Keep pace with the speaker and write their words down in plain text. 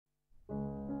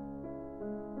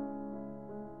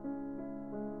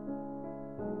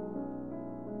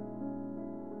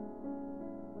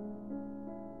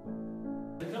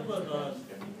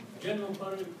general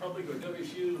public or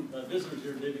WSU visitors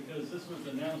here today because this was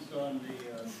announced on the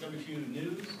WSU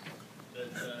News that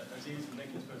Aziz is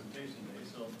making his presentation today.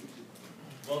 So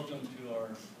welcome to our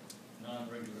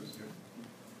non-regulars here.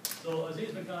 So Aziz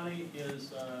Makani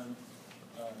is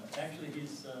actually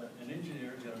he's an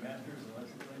engineer. He's got a master's in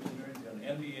electrical engineering. He's got an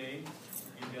MBA.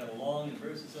 He's got a long and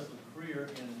very successful career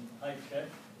in high-tech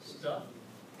stuff.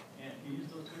 And he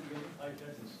used those two together,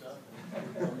 high-tech and stuff.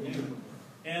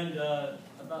 And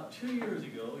about 2 years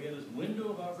ago, he had this window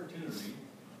of opportunity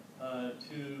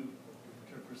to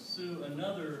pursue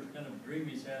another kind of dream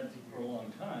he's had for a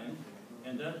long time,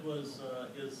 and that was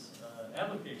his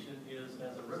application is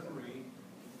as a referee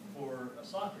for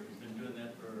soccer. He's been doing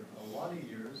that for a lot of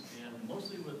years, and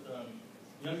mostly with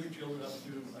younger children up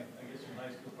to, I guess, in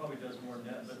high school, probably does more than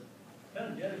that, but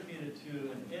kind of dedicated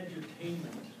to an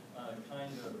edutainment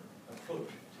kind of approach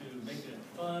to making it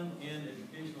fun and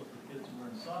educational for kids who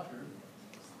learn soccer.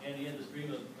 And he had this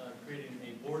dream of creating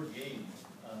a board game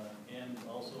and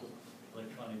also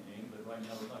electronic game, but right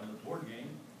now we're talking about a board game.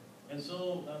 And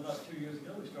so about 2 years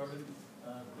ago we started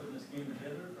putting this game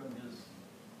together from his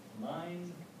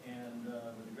mind and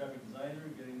with the graphic designer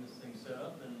getting this thing set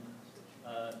up. And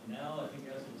now I think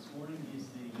as of this morning he's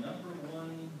the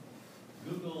 #1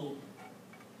 Google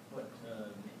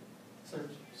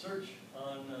search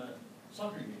on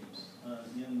soccer games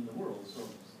in the world. So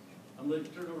I'm going to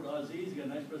turn it over to Aziz. He's got a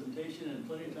nice presentation and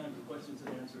plenty of time for questions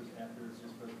and answers after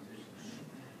his presentation.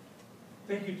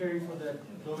 Thank you, Terry, for that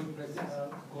glowing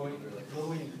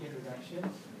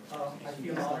introduction. I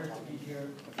feel honored to be here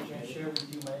and share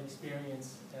with you my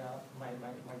experience,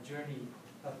 my journey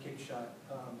of KickShot.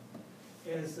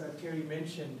 As Terry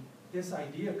mentioned, this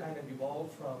idea kind of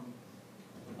evolved from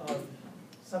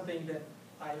something that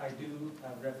I do,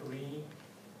 refereeing.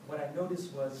 What I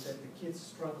noticed was that the kids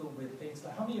struggle with things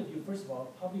like, how many of you, first of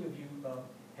all, how many of you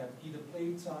have either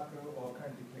played soccer or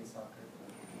currently play soccer?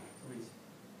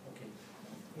 Okay.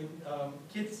 When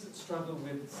kids struggle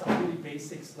with some really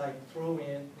basics like throw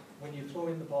in, when you throw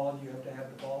in the ball, you have to have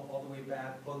the ball all the way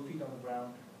back, both feet on the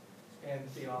ground, and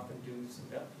they often do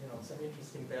some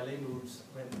interesting ballet moves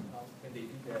when they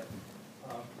do that.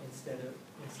 Instead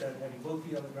of having both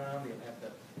feet on the ground, they'll have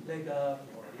the leg up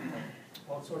or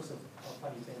all sorts of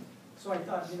funny things. So I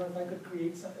thought, if I could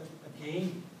create a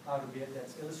game out of it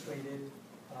that's illustrated,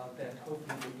 that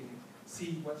hopefully they can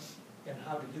see what and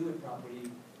how to do it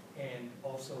properly, and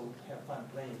also have fun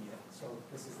playing it. So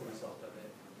this is the result of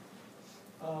it.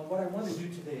 What I want to do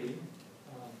today,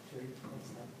 Jerry, next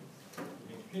slide,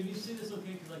 please. Can you see this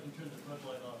okay? Because I can turn the front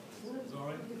light off. Is it all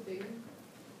right?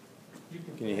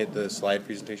 Can you hit the slide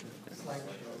presentation? Slide.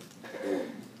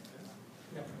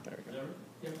 There we go.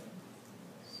 Yep.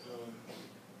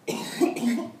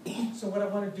 So what I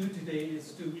want to do today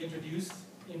is to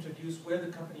introduce where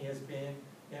the company has been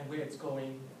and where it's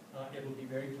going. It will be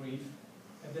very brief.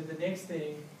 And then the next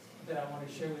thing that I want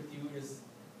to share with you is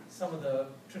some of the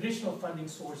traditional funding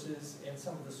sources and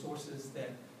some of the sources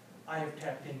that I have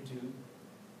tapped into.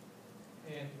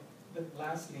 And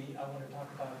lastly, I want to talk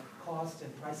about cost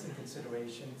and pricing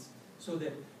considerations so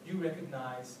that you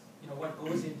recognize what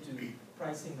goes into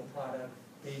pricing the product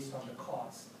based on the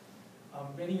cost.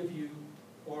 Many of you,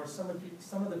 or some of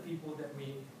the people that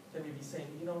may be saying,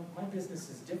 my business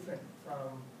is different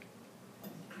from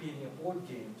creating a board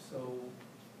game, so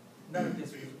none of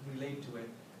this will relate to it.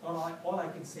 All I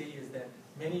can say is that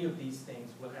many of these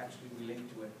things will actually relate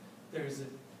to it. There is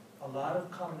a lot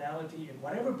of commonality in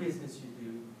whatever business you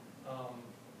do,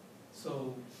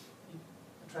 so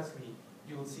trust me,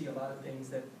 you will see a lot of things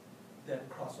that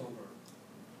cross over.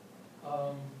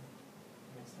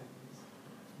 Next slide, please.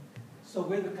 So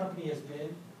where the company has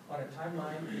been on a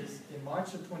timeline is in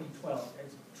March of 2012.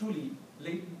 It's truly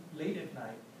late at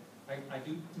night. I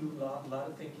do a lot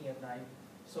of thinking at night.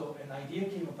 So an idea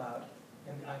came about,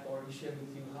 and I've already shared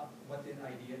with you what the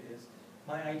idea is.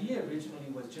 My idea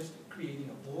originally was just creating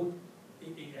a board,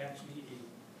 actually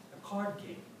a card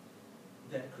game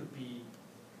that could be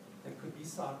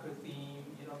soccer themed.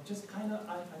 Just kind of.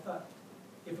 I thought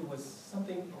if it was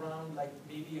something around like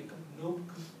maybe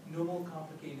no more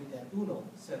complicated than Uno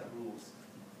set of rules.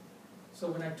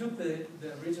 So when I took the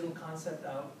original concept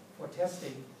out for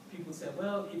testing, people said,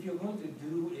 well, if you're going to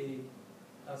do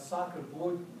a soccer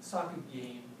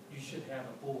game, you should have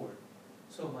a board.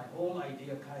 So my whole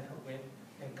idea kind of went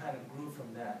and kind of grew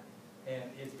from that.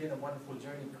 And it's been a wonderful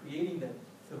journey creating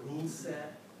the rule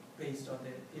set based on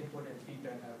the input and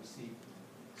feedback I received.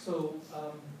 So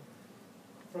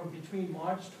from between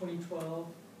March 2012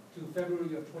 to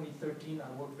February of 2013, I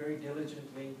worked very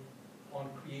diligently on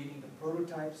creating the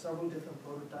prototypes, several different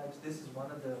prototypes. This is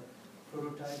one of the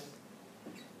prototypes.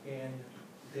 And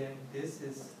then this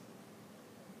is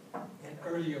an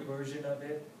earlier version of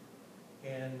it,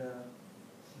 and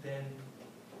then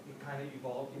it kind of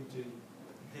evolved into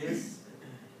this,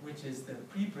 which is the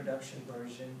pre-production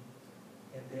version,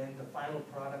 and then the final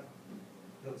product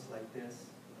looks like this.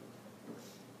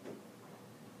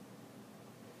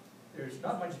 There's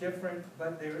not much different,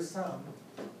 but there is some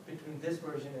between this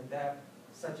version and that,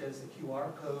 such as the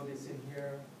QR code is in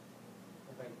here.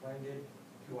 If I find it,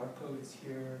 QR code is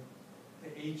here. The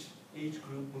age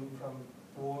group moved from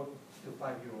 4 to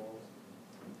 5-year-olds.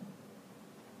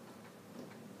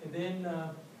 And then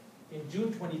in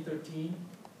June 2013,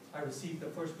 I received the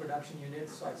first production unit,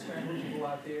 so I scrambled to go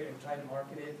out there and try to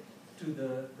market it to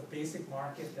the basic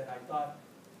market that I thought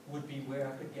would be where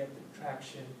I could get the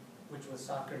traction, which was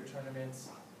soccer tournaments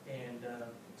and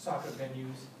soccer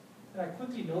venues. And I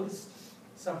quickly noticed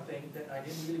something that I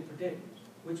didn't really predict,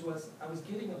 which was I was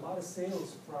getting a lot of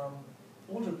sales from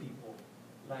older people,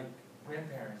 like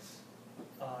grandparents,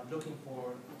 looking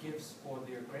for gifts for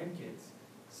their grandkids,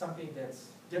 something that's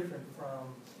different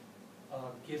from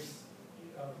gifts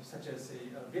such as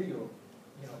a video,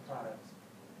 product.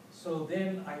 So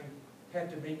then I had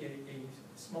to make a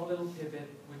small little pivot,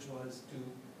 which was to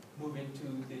move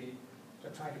into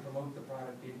trying to promote the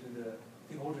product into the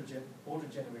older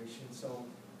generation. So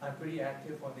I'm pretty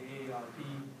active on the AARP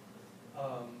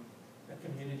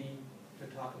community to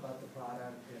talk about the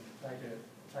product and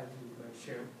try to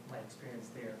share my experience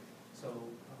there. So,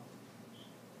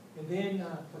 and then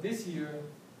for this year,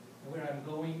 where I'm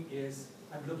going is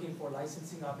I'm looking for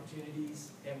licensing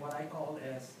opportunities and what I call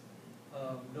as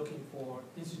looking for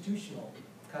institutional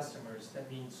customers. That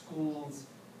means schools,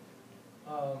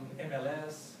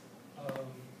 MLS,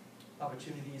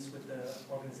 opportunities with the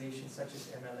organizations such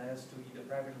as MLS to either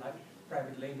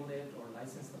private label it or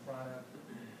license the product,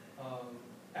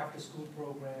 after-school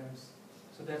programs.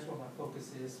 So that's where my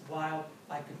focus is, while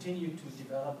I continue to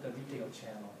develop the retail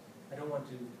channel. I don't want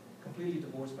to completely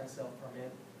divorce myself from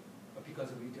it, but because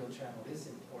the retail channel is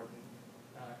important,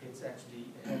 it's actually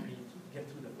helped me to get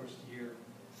through the first year,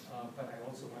 but I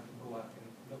also want to go out and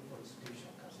look for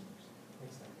institutional customers,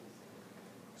 things like this.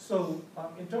 So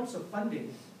in terms of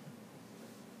funding,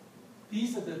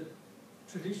 these are the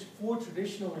four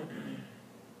traditional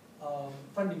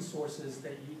funding sources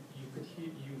that you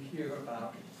hear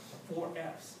about, the 4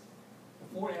 F's.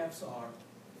 The 4 F's are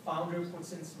founder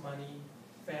puts in some money,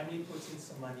 family puts in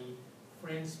some money,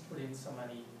 friends put in some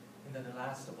money, and then the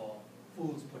last of all,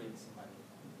 fools put in some money.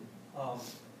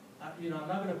 I'm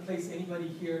not going to place anybody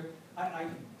here.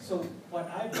 So what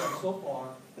I've done so far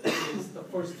is the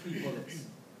first 3 bullets.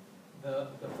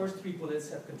 The first 3 bullets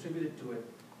have contributed to it,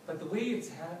 but the way it's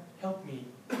helped me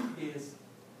is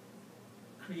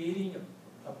creating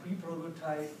a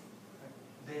pre-prototype,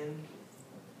 then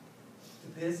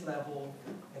to this level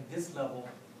and this level.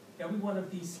 Every one of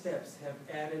these steps have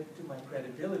added to my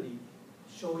credibility,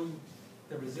 showing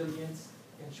the resilience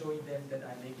and showing them that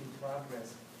I'm making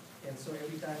progress. And so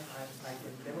every time I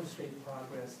can demonstrate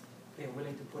progress, they're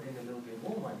willing to put in a little bit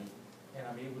more money, and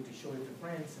I'm able to show it to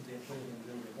friends, and they're putting in a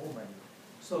little bit more money.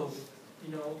 So,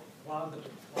 while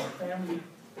the family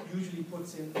usually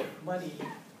puts in money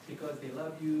because they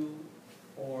love you,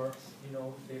 or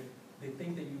they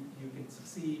think that you can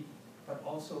succeed, but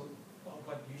also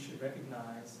what you should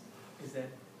recognize is that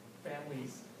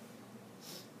families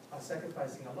are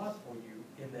sacrificing a lot for you,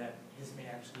 in that this may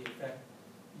actually affect,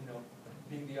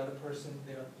 being the other person,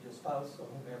 your spouse or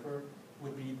whomever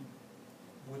would be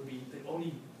the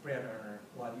only bread earner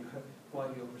while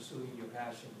you're pursuing your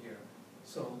passion here.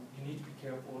 So you need to be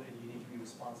careful, and you need to be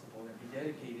responsible and be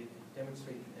dedicated and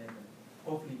demonstrate to them, and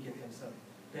hopefully get them some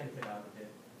benefit out of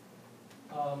it.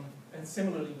 And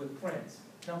similarly with friends.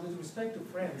 Now with respect to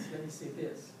friends, let me say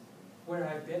this. Where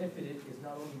I've benefited is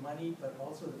not only money, but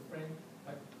also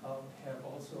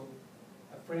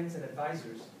friends and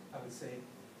advisors, I would say,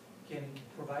 can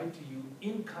provide to you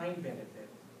in-kind benefit,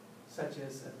 such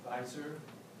as advisor,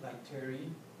 like Terry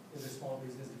is a Small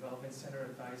Business Development Center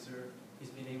advisor. He's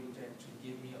been able to actually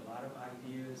give me a lot of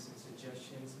ideas and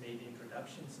suggestions, made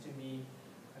introductions to me,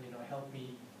 and help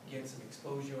me get some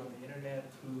exposure on the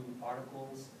internet through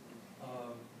articles,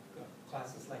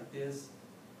 classes like this.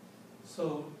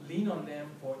 So lean on them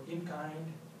for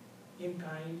in-kind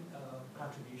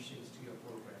contributions to your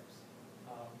programs.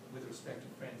 With respect to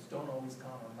friends, don't always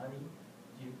count on money.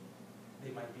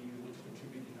 They might be able to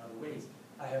contribute in other ways.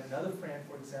 I have another friend,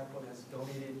 for example, has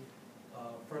donated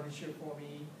furniture for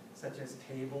me, such as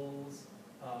tables,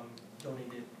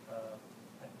 donated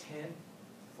a tent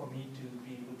for me to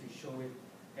be able to show it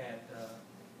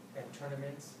at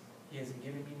tournaments. He hasn't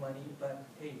given me money, but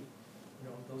hey,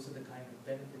 those are the kind of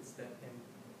benefits that, and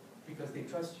because they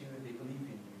trust you and they believe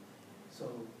in you.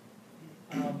 So,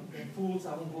 and fools,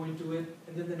 I won't go into it.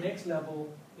 And then the next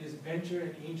level is venture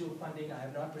and angel funding. I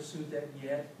have not pursued that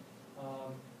yet.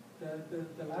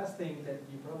 The last thing that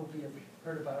you probably have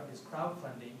heard about is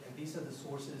crowdfunding, and these are the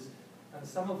sources, and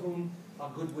some of whom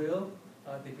are goodwill,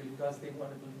 because they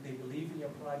believe in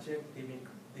your project, they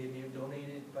may have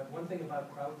donated. But one thing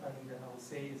about crowdfunding that I will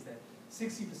say is that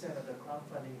 60% of the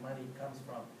crowdfunding money comes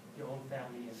from your own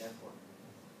family and network.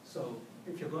 So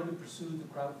if you're going to pursue the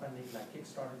crowdfunding like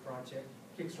Kickstarter project,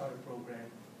 Kickstarter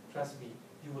program, trust me,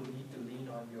 you will need to lean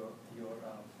on your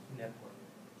network.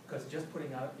 Because just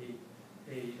putting out a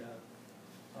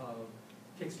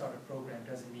Kickstarter program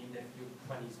doesn't mean that your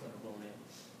money is going to roll in.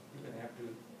 You're going to have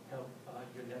to help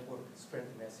your network spread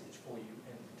the message for you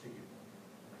and contribute.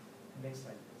 Next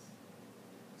slide, please.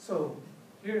 So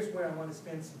here's where I want to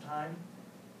spend some time,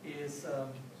 is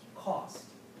cost.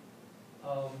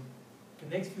 The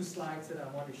next few slides that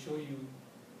I want to show you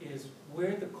is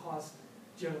where the cost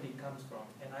generally comes from.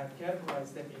 And I've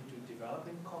categorized them into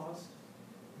development cost,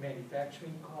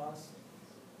 manufacturing cost,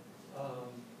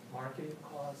 marketing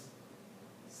cost,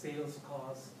 sales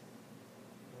cost,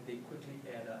 and they quickly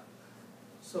add up.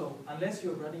 So unless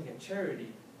you're running a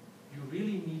charity, you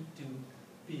really need to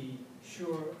be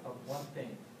sure of one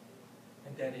thing,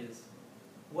 and that is,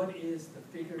 what is the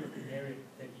figure of merit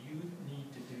that you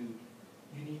need to do,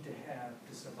 you need to have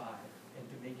to survive and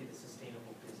to make it a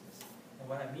sustainable business. And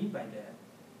what I mean by that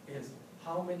is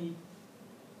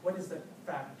what is the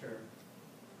factor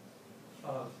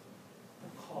of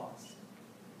the cost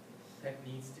that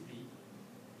needs to be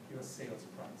your sales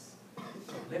price.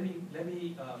 So let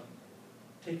me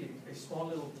take a small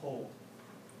little poll.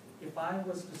 If I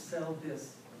was to sell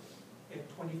this at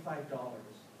 $25,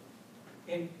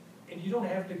 and you don't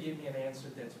have to give me an answer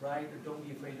that's right, or don't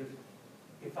be afraid of it.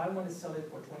 If I want to sell it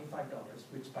for $25,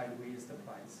 which by the way is the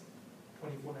price,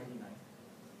 $24.99,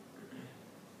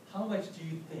 how much do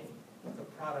you think the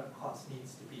product cost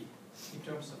needs to be in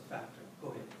terms of factor?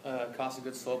 Go ahead. Cost of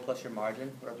goods sold plus your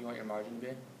margin, wherever you want your margin to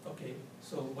be. Okay,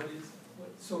 so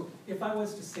so if I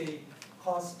was to say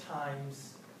cost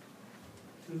times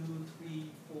 2,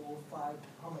 3, 4, 5,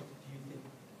 how much do you think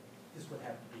this would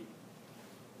have to be?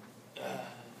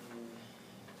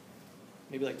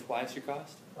 Maybe like twice your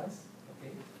cost. Twice?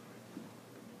 Okay.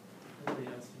 Anybody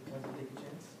else want to take a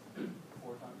chance?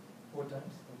 4 times. 4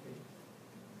 times? Okay.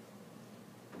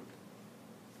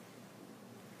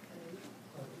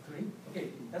 3? Okay,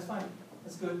 that's fine.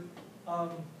 That's good.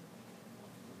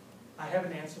 I have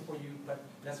an answer for you, but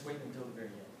let's wait until the very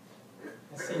end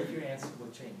and see if your answer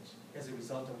will change as a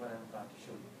result of what I'm about to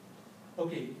show you.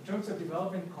 Okay, in terms of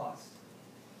development cost,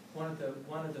 one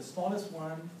of the smallest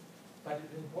one, but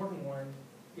an important one,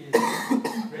 is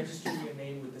registering your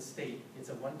name with the state. It's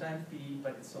a one-time fee,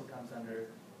 but it still comes under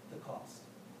the cost.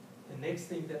 The next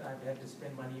thing that I've had to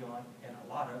spend money on, and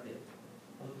a lot of it,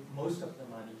 most of the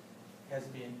money, has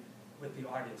been with the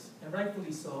artist. And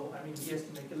rightfully so. I mean, he has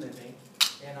to make a living.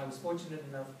 And I was fortunate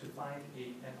enough to find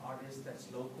an artist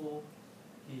that's local.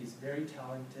 He's very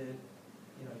talented.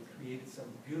 He created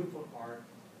some beautiful art.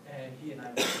 And he and I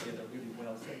worked together really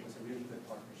well, so it was a really good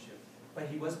partnership. But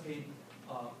he was paid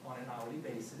on an hourly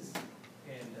basis,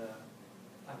 and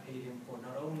I paid him for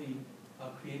not only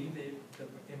creating the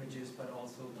images, but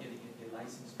also getting a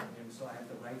license from him, so I have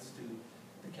the rights to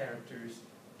the characters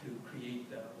to create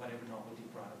whatever novelty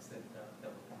products that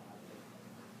will come out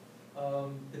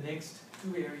of it. The next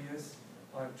 2 areas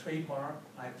are trademark.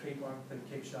 I trademarked the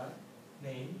KickShot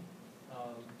name,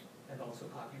 and also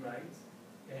copyrights,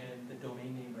 and the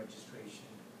domain name registration.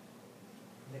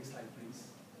 Next slide, please.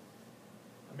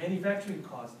 Manufacturing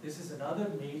cost. This is another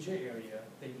major area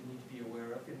that you need to be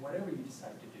aware of in whatever you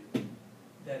decide to do.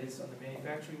 That is, on the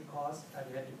manufacturing cost, I've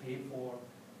had to pay for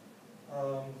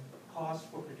cost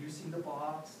for producing the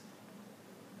box.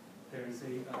 There is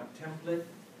a template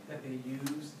that they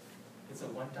use. It's a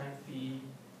one-time fee.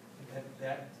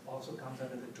 That also comes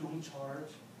under the tool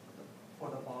charge for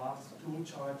the box, tool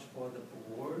charge for the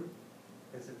board.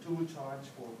 There's a tool charge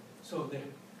for, so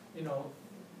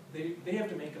they have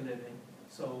to make a living.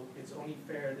 So it's only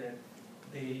fair that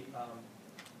they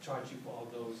charge you for all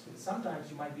those. And sometimes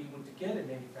you might be able to get a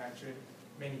manufacturing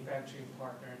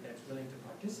partner that's willing to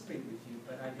participate with you,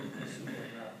 but I didn't pursue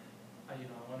it. I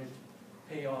wanted to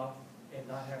pay off and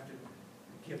not have to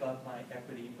give up my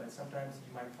equity, but sometimes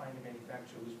you might find a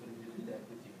manufacturer who's willing to do that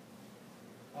with you.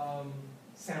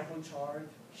 Sample charge,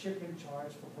 shipping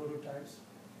charge for prototypes.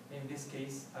 In this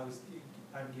case,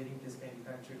 I'm getting this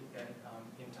manufactured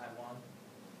in Taiwan.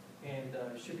 And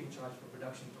shipping charge for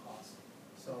production costs.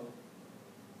 So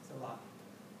it's a lot.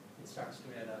 it starts to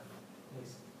add up.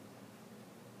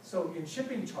 So in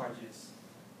shipping charges,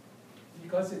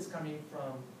 because it's coming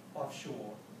from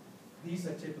offshore, these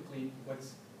are typically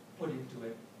what's put into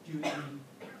it. Duty,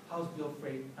 house bill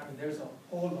freight, I mean, there's a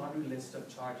whole laundry list of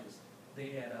charges.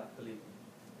 They add up, believe me.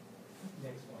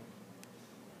 Next one.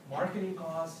 Marketing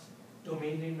costs,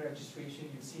 domain name registration,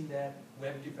 you've seen that,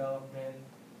 web development.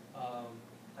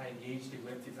 I engaged a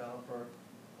web developer,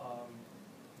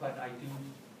 but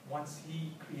once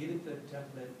he created the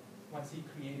template, once he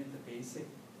created the basic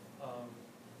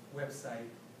website,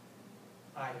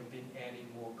 I have been adding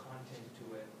more content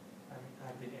to it.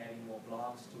 I've been adding more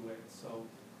blogs to it, so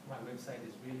my website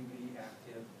is really, really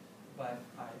active. But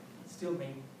I still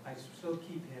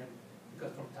keep him,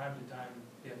 because from time to time,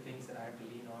 there are things that I have to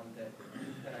lean on that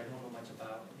I don't know much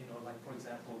about. You know, like for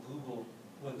example, Google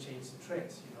will change some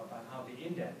tricks, you know, about how they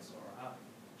index or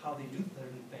how they do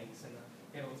certain things, and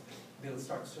you know, they'll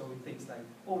start showing things like,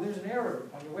 oh, there's an error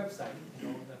on your website, you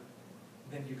know,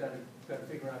 then you gotta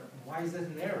figure out why is there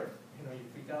an error. You know, you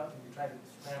freak out and you try to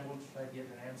scramble to try to get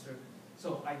an answer.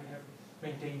 So I have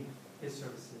maintained his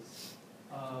services.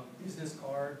 Business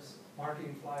cards,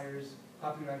 marketing flyers,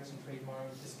 copyrights and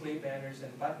trademarks, display banners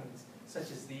and buttons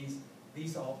such as these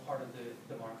are all part of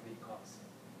the marketing costs.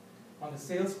 On the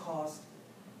sales cost,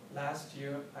 last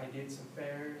year I did some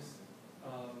fairs,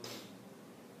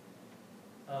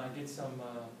 I did some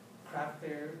craft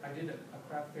fair. I did a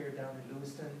craft fair down in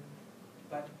Lewiston,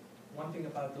 but one thing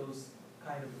about those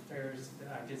kind of affairs,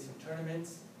 that I did some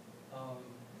tournaments.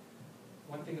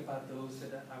 One thing about those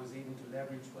that I was able to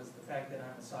leverage was the fact that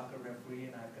I'm a soccer referee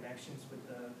and I have connections with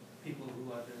the people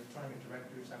who are the tournament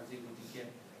directors. I was able to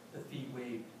get the fee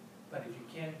waived. But if you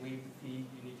can't waive the fee,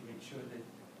 you need to make sure that,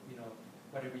 you know,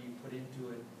 whatever you put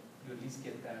into it, you at least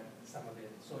get back some of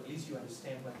it. So at least you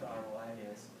understand what the ROI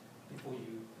is before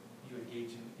you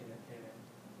engage in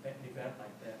an event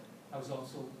like that. I was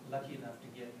also lucky enough to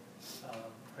get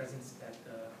presence at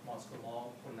the Moscow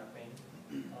Mall for nothing,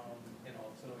 and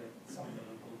also at some of the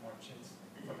local merchants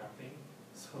for nothing.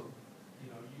 So, you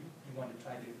know, you want to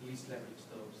try to at least leverage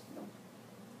those.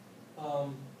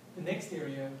 The next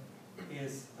area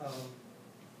is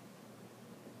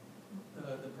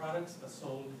the products are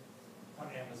sold on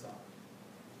Amazon.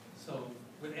 So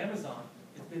with Amazon,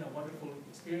 it's been a wonderful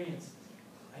experience.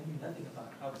 I knew nothing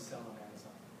about how to sell on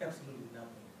Amazon, absolutely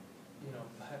nothing. You know,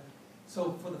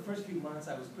 so for the first few months,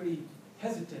 I was pretty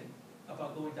hesitant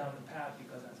about going down the path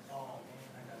because I was, oh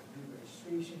man, I got to do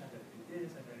registration, I got to do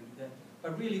this, I got to do that.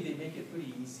 But really, they make it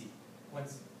pretty easy.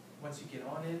 Once you get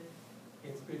on it,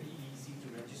 it's pretty easy to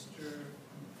register,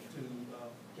 to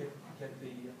get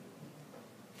the,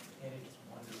 and it's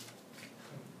wonderful.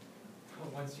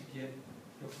 Once you get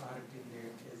your product in there,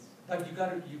 but you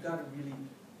gotta really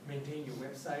maintain your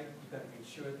website. You gotta make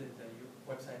sure that your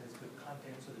website has good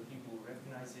content so that people will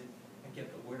recognize it and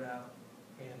get the word out,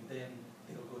 and then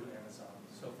they'll go to Amazon.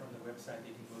 So from the website,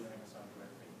 they can go to Amazon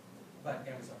directly. But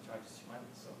Amazon charges you money,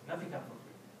 so nothing comes for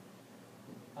free.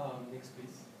 Next,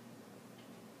 please.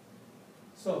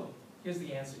 So here's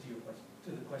the answer to your question,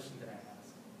 to the question that I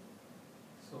asked.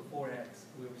 So 4X,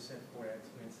 whoever said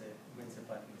 4X wins a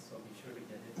button, so be sure to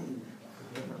get it.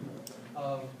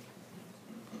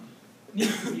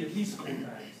 Needs to be at least 4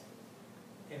 times.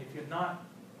 And if you're not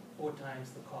 4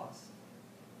 times the cost,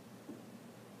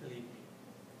 believe me,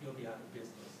 you'll be out of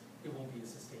business. It won't be a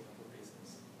sustainable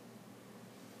business.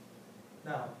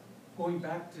 Now, going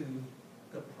back to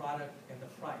the product and the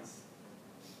price,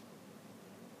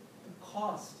 the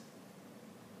cost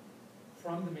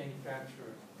from the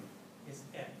manufacturer is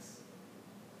X,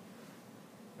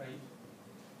 right?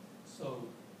 So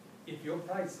if your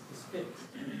price is fixed,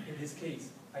 in this case,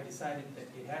 I decided that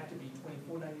it had to be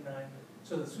 $24.99.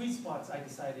 So the sweet spots I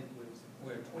decided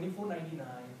were $24.99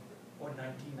 or $19.99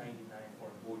 for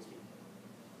a board game.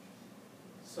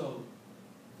 So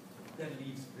that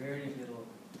leaves very little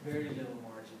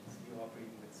margins you're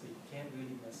operating with, so you can't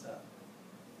really mess up.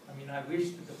 I mean, I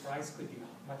wish that the price could be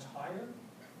much higher,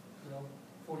 you know,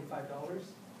 $45,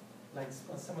 like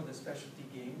some of the specialty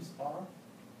games are,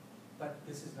 but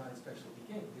this is not a specialty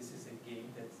game. This is a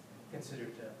game that's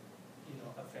considered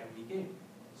a family game.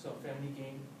 So a family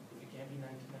game, if it can't be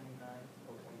 $19.99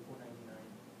 or $24.99,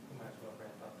 you might as well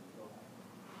ramp up and go high.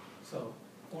 So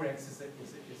 4X is a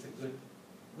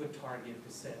good target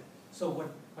to set. So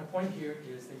what my point here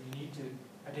is that you need to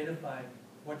identify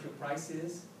what your price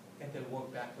is and then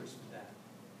work backwards from that,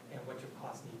 and what your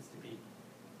cost needs to be.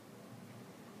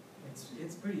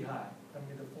 It's pretty high. I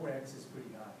mean, the 4X is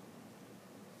pretty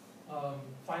high.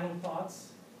 Final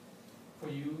thoughts for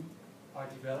you are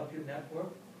develop your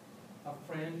network of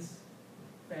friends,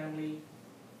 family,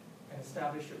 and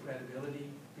establish your credibility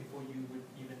before you would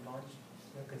even launch,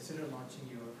 consider launching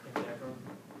your endeavor,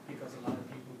 because a lot of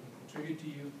people can contribute to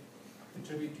you,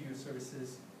 contribute to your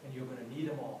services, and you're gonna need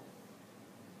them all.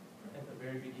 At the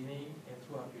very beginning and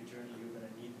throughout your journey, you're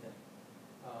gonna need them.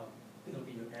 It'll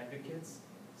be your advocates,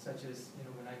 such as,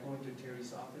 when I go into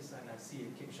Terry's office and I see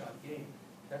a KickShot game,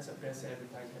 that's the best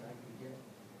advertisement I can get.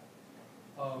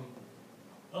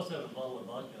 Also have a bottle of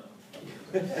vodka.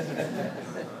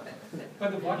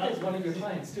 But the vodka is one of your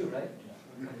clients too, right?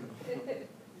 Yeah.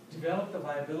 Develop the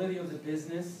viability of the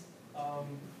business,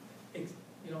 and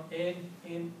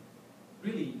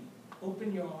really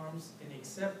open your arms and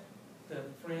accept the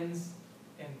friends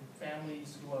and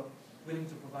families who are willing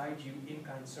to provide you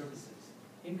in-kind services.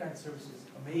 In-kind services,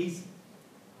 amazing.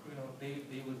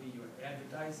 They will be your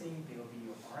advertising, they will be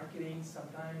your marketing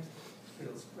sometimes.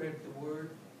 It'll spread the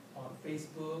word on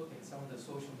Facebook and some of the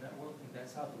social networks, and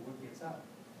that's how the word gets out.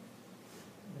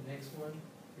 The next one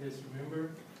is,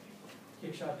 remember,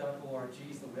 KickShot.org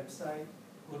is the website.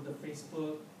 Go to the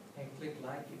Facebook and click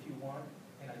like if you want.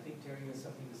 And I think Terry has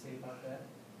something to say about that.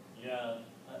 Yeah,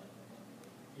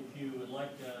 if you would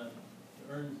like to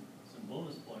earn some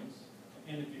bonus points,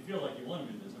 and if you feel like you want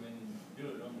to do this, do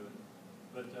it, don't do it.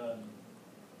 But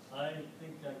I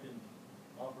think I could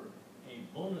offer a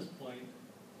bonus point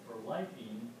for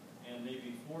liking and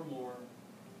maybe 4 more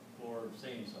for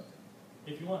saying something,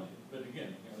 if you want to. But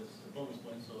again, it's a bonus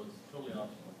point, so it's totally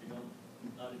optional. If you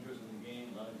not interested in the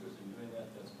game, not interested in doing that,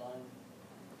 that's fine.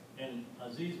 And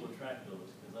Aziz will track those,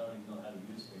 because I don't even know how to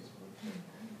use Facebook.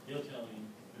 He'll tell me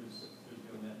who's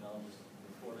doing that, and I'll just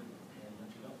report it and let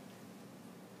you know.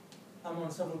 I'm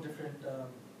on several different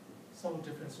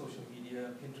social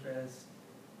media, Pinterest,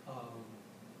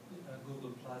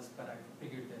 Google Plus, but I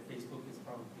figured that Facebook is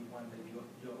probably one that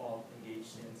you're all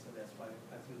engaged in, so that's why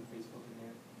I threw the Facebook in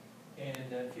there. And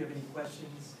if you have any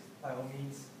questions, by all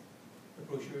means, the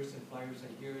brochures and flyers are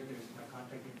here. There's my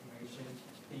contact information.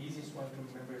 The easiest one to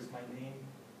remember is my name,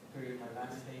 period, my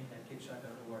last name, at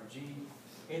KickShot.org.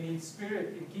 And in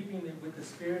keeping with the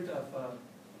spirit of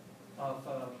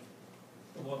the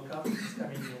World Cup, is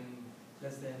coming in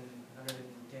less than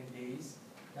 110 days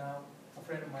now, a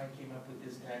friend of mine came up with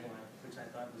this tagline, which I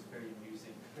thought was very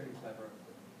amusing, very clever.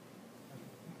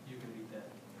 You can read that.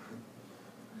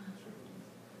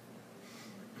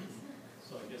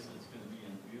 So I guess it's going to be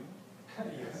in view.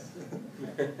 Yes.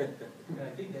 And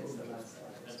I think that's the last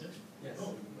slide. That's it? Yes.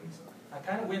 Oh. I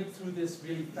kind of went through this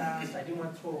really fast. I didn't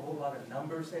want to throw a whole lot of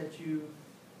numbers at you.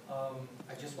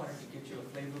 I just wanted to get you a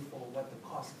flavor for what the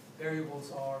cost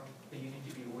variables are that you need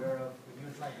to be aware of when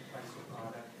you're trying to price your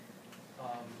product.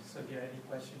 So if you have any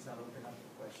questions, I'll open up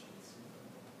for questions.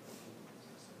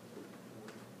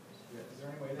 Is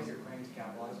there any way that you're planning to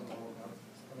capitalize on the World Cup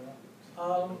coming up?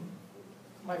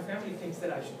 My family thinks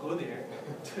that I should go there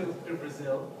to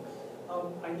Brazil.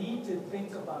 I need to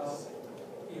think about,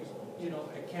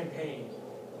 a campaign.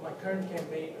 My current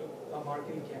campaign, a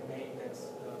marketing campaign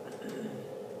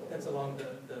that's along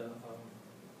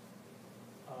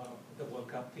the World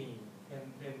Cup theme.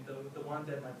 And the one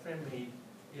that my friend made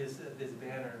is this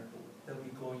banner that will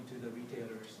be going to the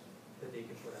retailers that they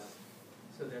can put out.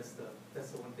 So that's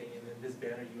the one thing. And then this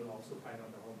banner you'll also find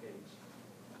on the homepage.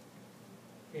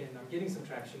 And I'm getting some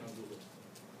traction on Google.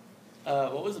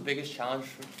 What was the biggest challenge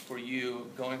for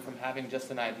you going from having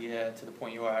just an idea to the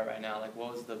point you are at right now? Like,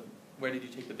 where did you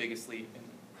take the biggest leap?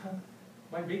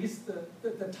 My biggest,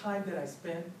 the time that I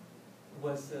spent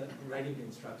was writing the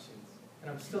instructions, and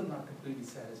I'm still not completely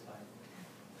satisfied.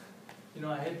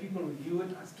 I had people review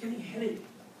it, I was getting a headache.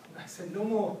 I said, no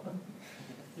more.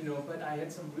 But I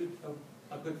had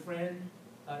a good friend,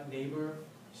 a neighbor.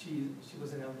 She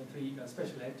was an elementary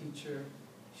special ed teacher.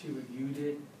 She reviewed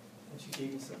it, and she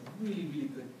gave me some really, really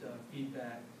good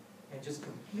feedback, and just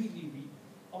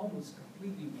almost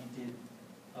completely redid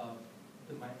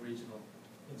my original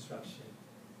instruction.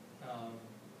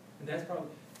 And that's probably,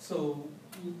 so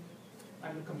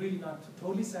I'm completely not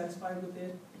totally satisfied with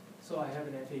it, so I have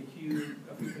an FAQ,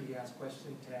 a frequently asked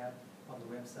question tab on the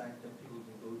website that people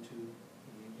can go to,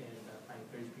 and I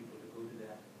encourage people to go to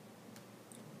that.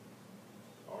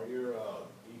 Are your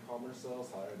e-commerce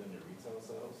sales higher than your retail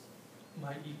sales?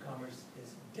 My e-commerce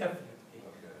is definitely,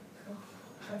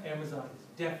 Amazon is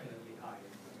definitely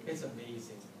higher. It's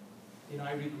amazing.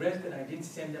 I regret that I didn't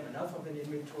send them enough of an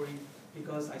inventory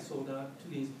because I sold out 2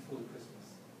 days before Christmas.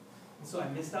 And so I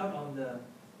missed out on the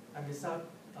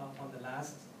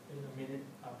last minute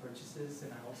purchases,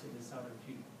 and I also missed out on a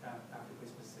few after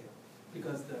Christmas sale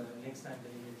because the next time the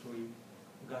inventory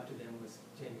got to them was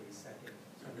January 2nd.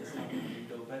 So I missed out on the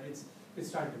window, but it's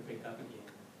starting to pick up again.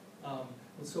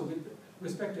 So with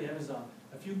respect to Amazon,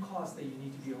 a few costs that you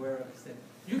need to be aware of is that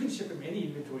you can ship them any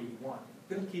inventory you want.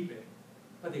 They'll keep it,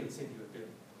 but they will send you a bill.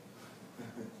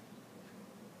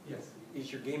 Yes,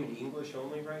 Is your game in English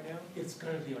only right now? it's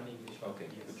currently on English. Okay,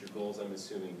 Yes. but your goals, I'm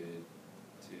assuming,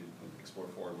 to explore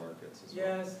foreign markets as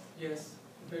well? Yes,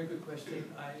 very good question.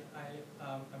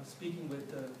 I'm speaking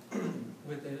with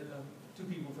two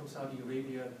people from Saudi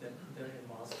Arabia that they're in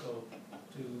Moscow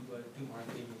to do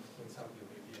marketing in Saudi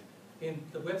Arabia. And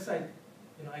the website,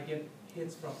 I get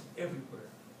hits from everywhere.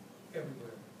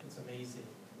 It's amazing,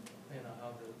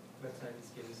 how the website is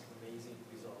getting some amazing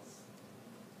results.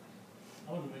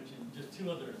 I want to mention just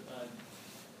two other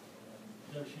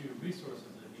WSU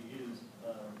resources that you use.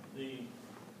 The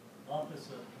Office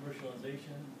of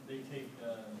Commercialization, they take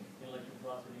intellectual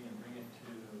property and bring it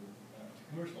to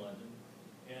commercialize it.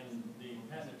 And the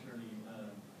patent attorney,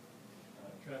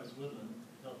 Travis Woodland,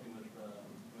 helping with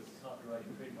copyright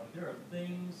and trademark. There are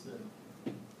things that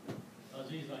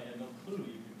Aziz and I had no clue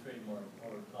you could trademark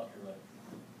or copyright.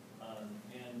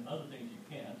 And other things you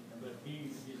can't, but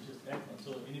he's just excellent.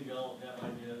 So if any of y'all have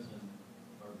ideas and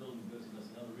are building business,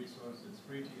 another resource, it's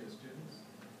free to your students.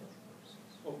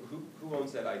 Well, who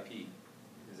owns that IP?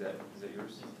 Is that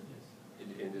yours? Yes.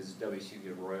 And does WSU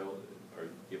give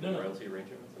give No, a no. royalty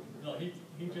arrangement with them? No, he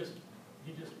just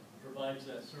provides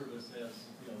that service as,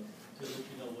 to let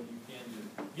you know what you can do.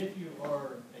 If you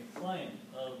are a client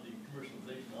of the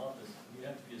commercialization office, you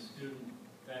have to be a student,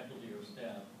 faculty, or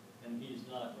staff, and he's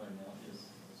not right now.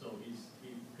 So he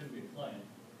couldn't be a client.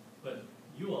 But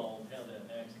you all have that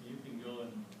access. You can go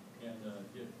and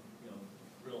get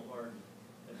real hard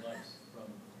advice from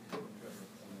Trevor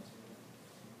on this.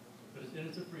 But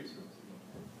it's a free service.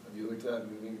 Have you looked at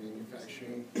moving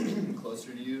manufacturing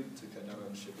closer to you to cut down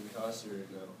on shipping costs, or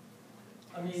no?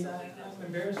 I'm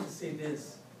embarrassed to say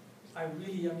this. I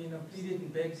pleaded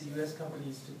and begged the U.S.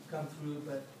 companies to come through,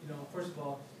 but, first of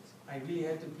all, I really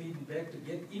had to plead and beg to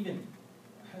get even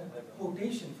a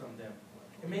quotation from them.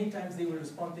 And many times they would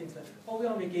respond things like, oh, we're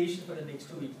on vacation for the next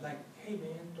 2 weeks. Like, hey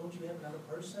man, don't you have another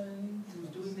person who's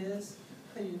doing this?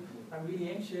 I'm really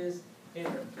anxious. And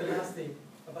the last thing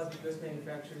about the U.S.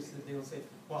 manufacturers is that they'll say,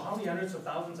 well, how many hundreds of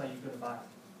thousands are you going to buy?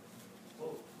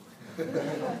 Whoa.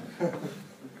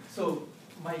 So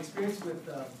my experience with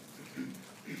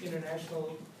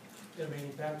international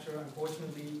manufacturer,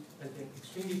 unfortunately, has been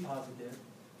extremely positive.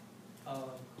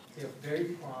 They're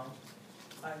very prompt.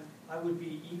 I would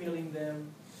be emailing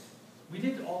them. We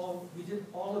did all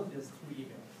of this through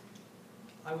emails.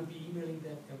 I would be emailing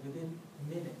them, and within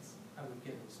minutes, I would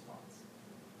get a response.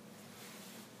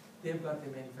 They've got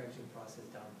their manufacturing process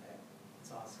down pat.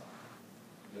 It's awesome.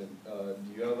 And,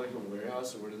 do you have like a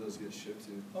warehouse, or where do those get shipped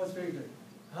to? Oh, it's very good.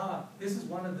 This is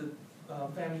one of the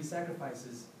family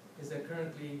sacrifices, is that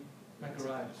currently my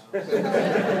garage.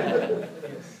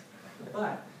 Yes.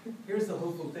 But here's the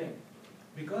hopeful thing.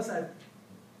 Because I've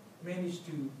managed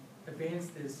to advance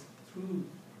this through,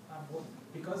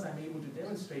 because I'm able to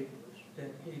demonstrate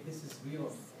that, hey, this is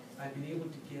real, I've been able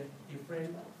to get a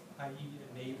friend, i.e.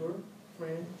 a neighbor,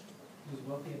 friend, who's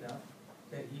wealthy enough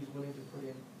that he's willing to put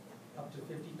in up to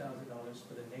 $50,000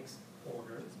 for the next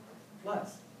order,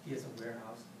 plus he has a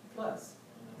warehouse, plus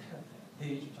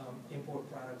they import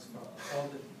products from all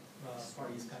the Far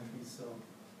East countries, so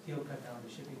he'll cut down the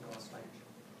shipping costs by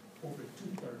over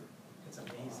 2/3. It's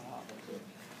amazing.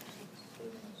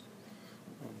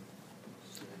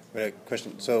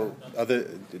 Question, so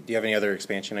do you have any other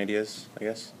expansion ideas, I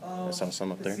guess? I saw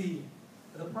some up there. Let's see.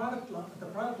 The product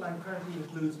line currently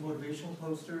includes motivational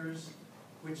posters,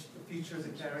 which features a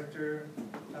character,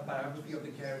 a biography of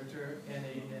the character, and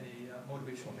a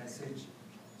motivational message.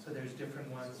 So there's different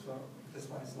ones. Well, this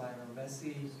one is Lionel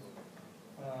Messi.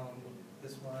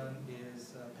 This one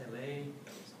is Pelé,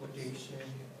 quotation.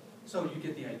 So you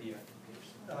get the idea.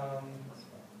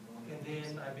 And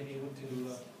then I've been able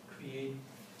to create,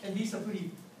 and these are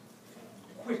pretty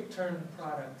quick turn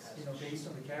products, based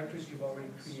on the characters you've already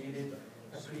created.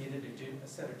 I've created a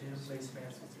set of dinner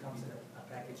placements, which comes in a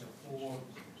package of 4.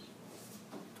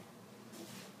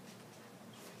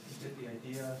 You get the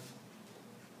idea,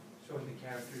 showing the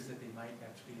characters that they might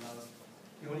actually love.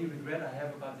 The only regret I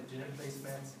have about the dinner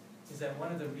placements is that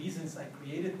one of the reasons I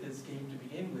created this game to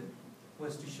begin with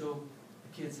was to show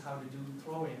the kids how to do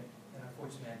throw-in, and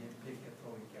unfortunately I didn't pick a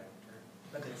throw-in character,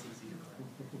 but that's easy to learn.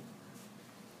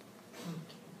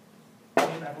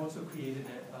 And I've also created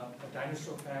a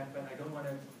dinosaur pack, but I don't want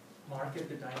to market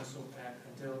the dinosaur pack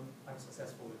until I'm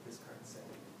successful with this current set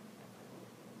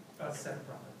of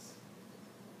products.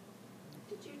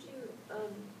 Did you do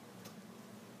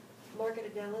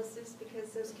market analysis?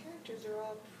 Because those characters are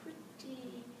all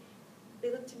pretty,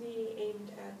 they look to me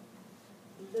aimed at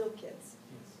little kids.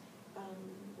 Yes.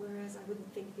 Whereas I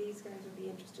wouldn't think these guys would be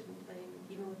interested in playing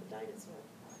even with a dinosaur.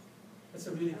 That's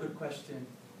a really good question.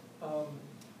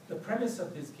 The premise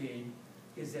of this game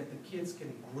is that the kids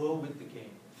can grow with the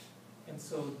game. And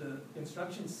so the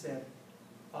instruction set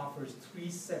offers three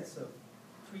sets of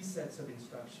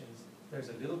instructions. There's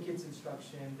a little kid's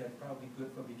instruction that's probably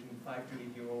good for between 5 to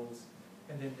 8-year-olds.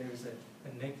 And then there's a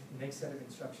next set of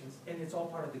instructions, and it's all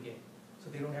part of the game. So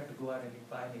they don't have to go out and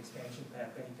buy an expansion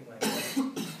pack or anything like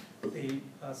that. They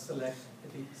select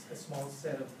a small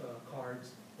set of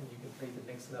cards, and you can play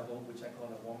the next level, which I call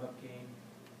a warm-up game.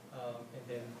 And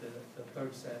then the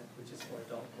third set, which is for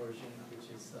adult version, which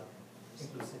is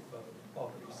inclusive of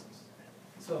all races.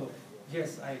 So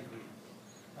yes, I agree.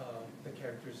 The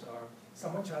characters are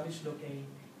somewhat childish looking,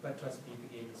 but trust me,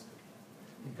 the game is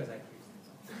good because I agree.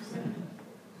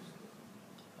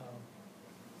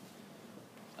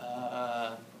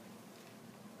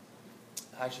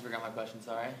 I actually forgot my question,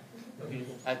 sorry. Okay.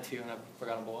 I had two and I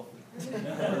forgot them both.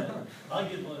 I'll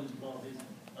get one involved.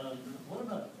 What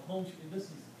about home, this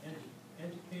is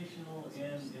educational and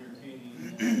entertaining,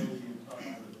 and I know you talked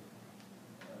about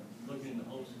looking into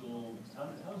homeschool, how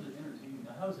is it entertaining,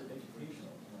 how is it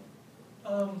educational?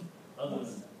 Other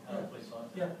than how to play soccer?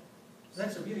 Yeah,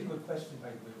 that's a really good question, by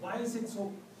the way.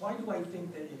 Why do I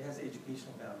think that it has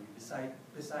educational value beside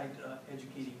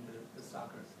educating the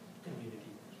soccer community?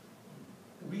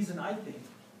 The reason I think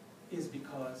is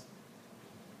because,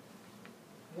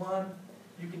 one,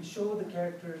 you can show the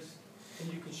characters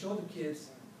and you can show the kids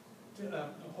to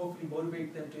hopefully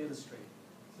motivate them to illustrate.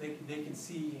 They can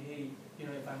see, hey, you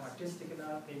know, if I'm artistic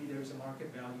enough, maybe there's a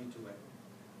market value to it.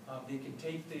 They can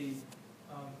take the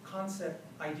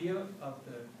idea of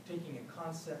taking a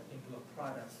concept into a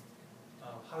product.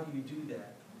 How do you do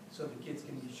that? So the kids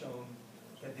can be shown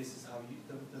that this is how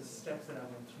the steps that I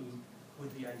went through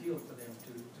would be ideal for them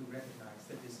to recognize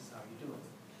that this is how you do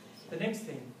it. The next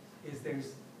thing is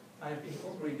I've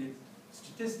incorporated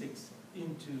statistics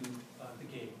into the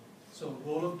game. So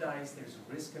roll of dice, there's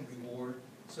risk and reward.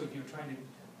 So if you're trying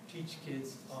to teach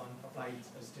kids on applied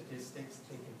statistics,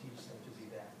 they can teach them to do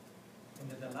that. And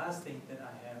then the last thing that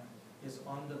I have is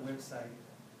on the website,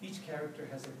 each character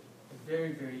has a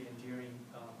very, very endearing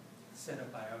set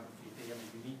of biography. They have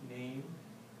a unique name,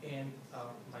 and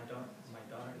my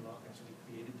daughter-in-law actually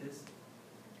created this.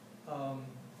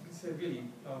 So really,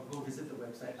 go visit the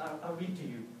website. I'll read to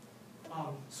you.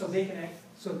 So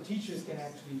teachers can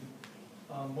actually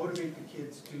motivate the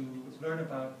kids to learn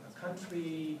about a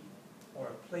country or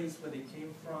a place where they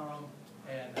came from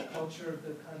and the culture of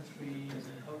the country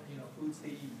and foods they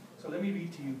eat. So let me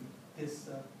read to you this.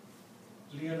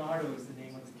 Leonardo is the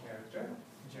name of the character,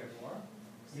 Jaguar.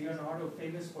 Leonardo,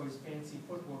 famous for his fancy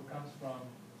footwork, comes from,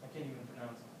 I can't even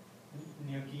pronounce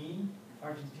it, Neuquén,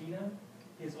 Argentina.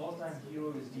 His all-time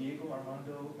hero is Diego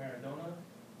Armando Maradona,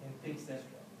 and thinks that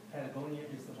Patagonia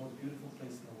is the most beautiful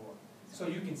place in the world. So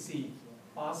you can see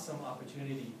awesome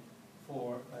opportunity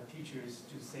for teachers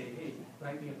to say, hey,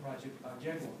 write me a project about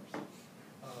jaguars.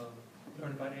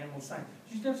 Learn about animal science.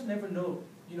 You just never know,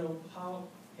 how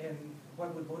and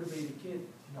what would motivate a kid,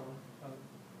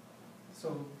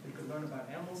 so they could learn about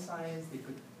animal science. They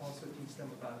could also teach them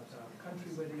about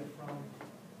country where they are from.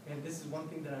 And this is one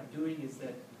thing that I'm doing is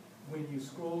that when you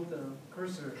scroll the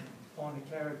cursor on a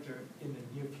character in the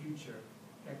near future,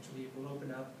 actually it will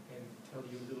open up and tell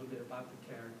you a little bit about the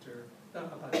character,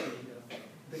 about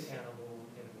the animal,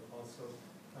 and it will also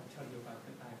tell you about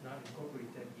it. I have not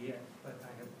incorporated that yet, but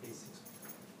I have the basics.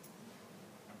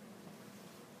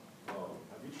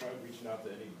 Have you tried reaching out to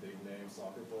any big name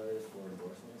soccer players for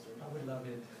endorsements or anything? I would love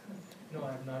it. No,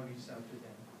 I have not reached out to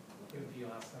them. It would be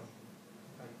awesome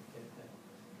if I could get that.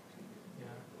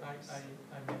 Yeah,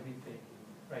 I'm everything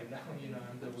right now.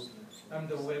 I'm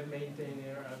the web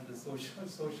maintainer. I'm the social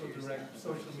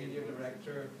media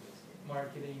director,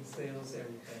 marketing, sales,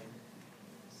 everything.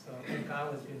 So and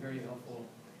Kyle has been very helpful.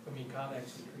 Kyle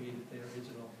actually created the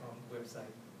original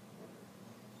website.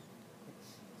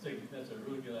 So that's a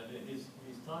really good idea. He's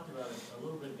talked about it a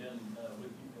little bit with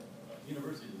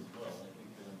universities as well. I think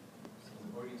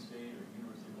Oregon State or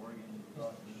University of Oregon.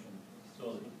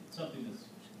 So it's something that's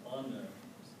on the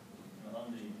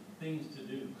things to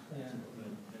do. Yeah.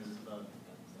 But there's about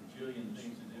a jillion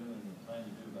things to do and time to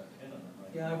do about 10 of them.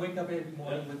 Right? Yeah, I wake up every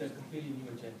morning with a completely new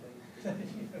agenda.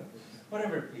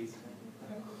 Whatever, please.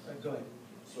 Go ahead.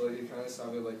 So it kind of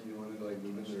sounded like you wanted to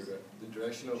move in the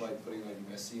direction of putting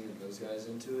Messi and those guys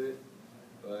into it,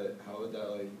 but how would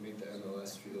that make the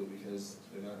MLS feel, because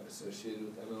they're not associated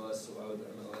with MLS? So why would the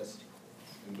MLS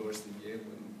endorse the game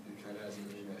when it kind of has an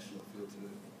international feel to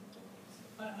it?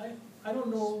 I don't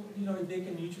know, if they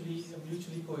can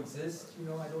mutually coexist,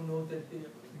 I don't know that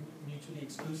they're mutually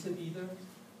exclusive either.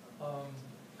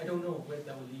 I don't know where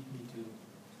that will lead me to,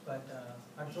 but,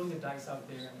 I'm throwing the dice out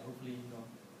there and hopefully,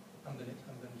 I'm gonna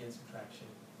get some traction.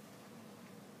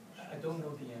 I don't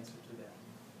know the answer to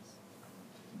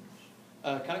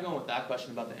that. Kind of going with that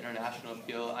question about the international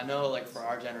appeal, I know like for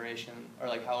our generation, or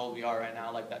like how old we are right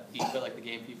now, like that FIFA, like the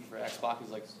game FIFA for Xbox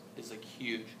is like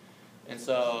huge. And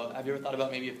so, have you ever thought about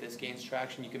maybe if this gains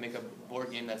traction, you can make a board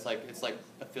game that's like, it's like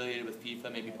affiliated with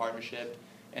FIFA, maybe partnership,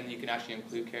 and you can actually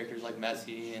include characters like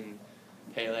Messi and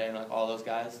Pele and like all those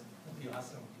guys? That'd be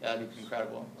awesome. Yeah, that'd be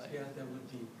incredible. Like, Yeah, that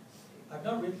would be. I've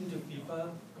not written to FIFA.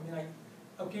 I mean,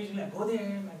 occasionally I go there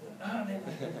and then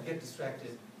I get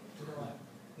distracted.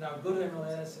 Now I go to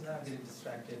MLS and now I get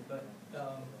distracted. But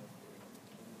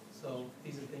so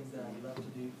these are things that I'd love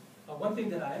to do. One thing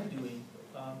that I am doing,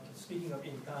 speaking of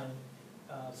in-kind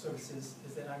services,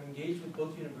 is that I'm engaged with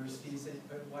both universities.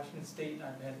 At Washington State,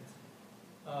 I've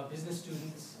had business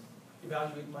students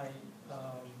evaluate my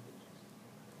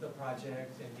the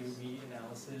project and give me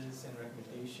analysis and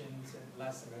recommendations. And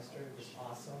last semester it was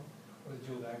awesome. It was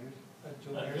Joe Harris's.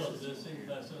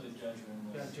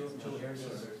 Yeah,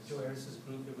 Joe Harris's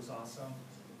group. It was awesome.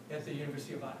 At the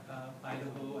University of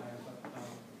Idaho, I have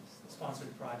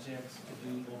sponsored projects to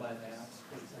do mobile apps,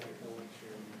 for example.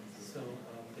 So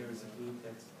there is a group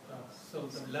that's so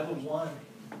the level 1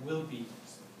 will be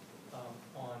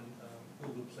on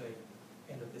Google Play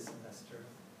end of this semester.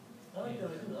 I like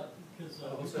that, because we're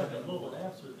talking about mobile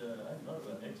apps with, I thought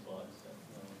about Xbox,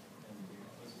 and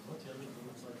what's the other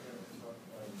groups like that?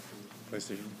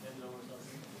 PlayStation. Nintendo or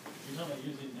something? You're talking about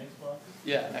using Xbox?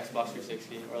 yeah, Xbox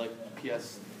 360 or like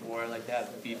PS4, like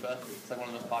that, FIFA. It's like one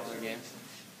of the most popular games.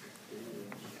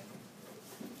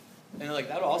 And like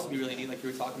that would also be really neat, like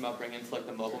you were talking about bringing into like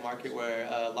the mobile market, where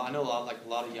I know a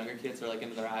lot of younger kids are like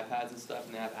into their iPads and stuff,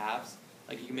 and they have apps.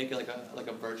 Like you can make it like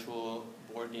a virtual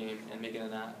board game and make it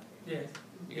an app. Yes.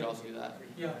 You could also do that.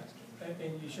 Yeah,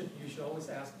 and you should always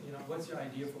ask, what's your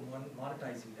idea for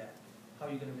monetizing that? How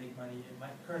are you going to make money? And my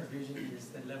current vision is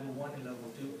that level 1 and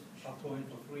level 2 are going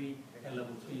for free, and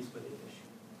level 3 is with the issue.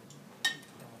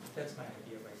 That's my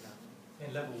idea right now.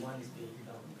 And level 1 is being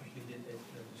completed at the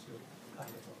University of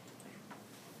Idaho.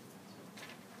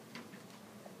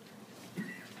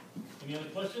 Any other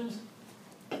questions?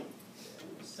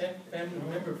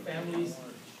 Remember, families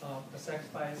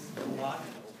sacrifice a lot.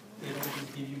 They don't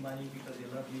just give you money because they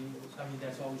love you. I mean,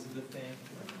 that's always a good thing,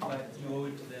 but you owe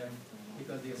it to them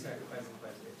because they are sacrificing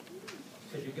quite a bit.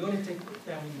 So if you're going to take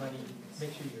family money,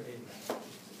 make sure you're in that.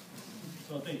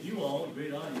 So thank you all, a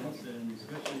great audience, and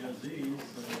especially Aziz,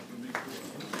 for making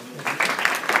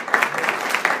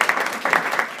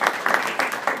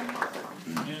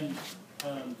it.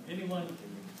 And anyone,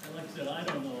 like I said, I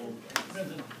don't know,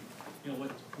 present,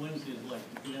 what Wednesday is like.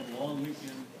 If you have a long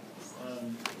weekend,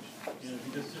 if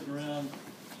you're just sitting around,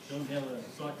 don't have a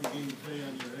soccer game to play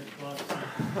on your Xbox,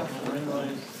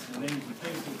 memorize the names and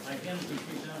faces. I handed some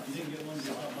sheets out. If you didn't get one,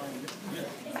 you'll have mine. Yes.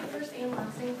 Is the first and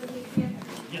last name for the weekend?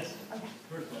 Yes.